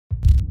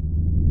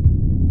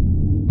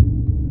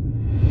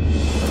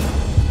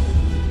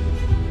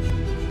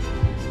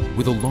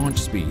With a launch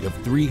speed of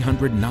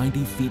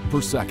 390 feet per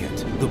second,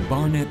 the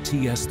Barnett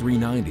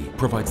TS-390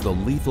 provides the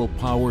lethal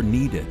power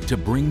needed to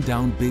bring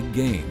down big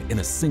game in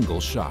a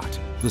single shot.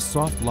 The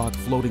soft lock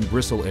floating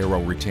bristle arrow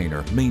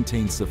retainer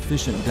maintains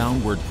sufficient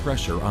downward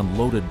pressure on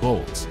loaded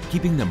bolts,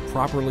 keeping them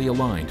properly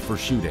aligned for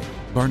shooting.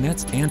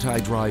 Barnett's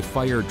anti-dry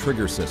fire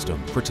trigger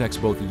system protects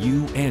both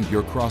you and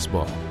your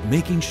crossbow,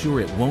 making sure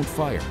it won't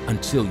fire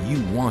until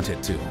you want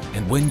it to.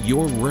 And when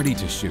you're ready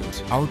to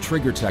shoot, our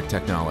Trigger Tech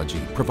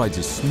technology provides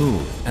a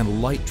smooth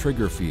and light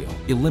trigger feel,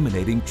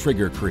 eliminating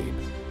trigger creep.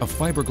 A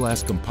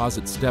fiberglass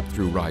composite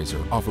step-through riser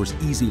offers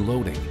easy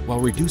loading while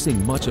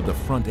reducing much of the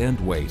front-end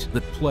weight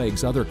that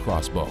plagues other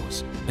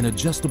crossbows. An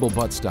adjustable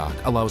buttstock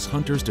allows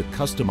hunters to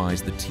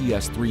customize the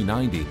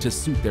TS-390 to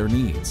suit their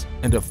needs,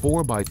 and a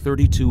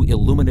 4x32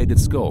 illuminated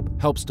scope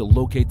helps to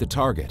locate the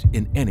target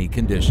in any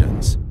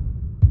conditions.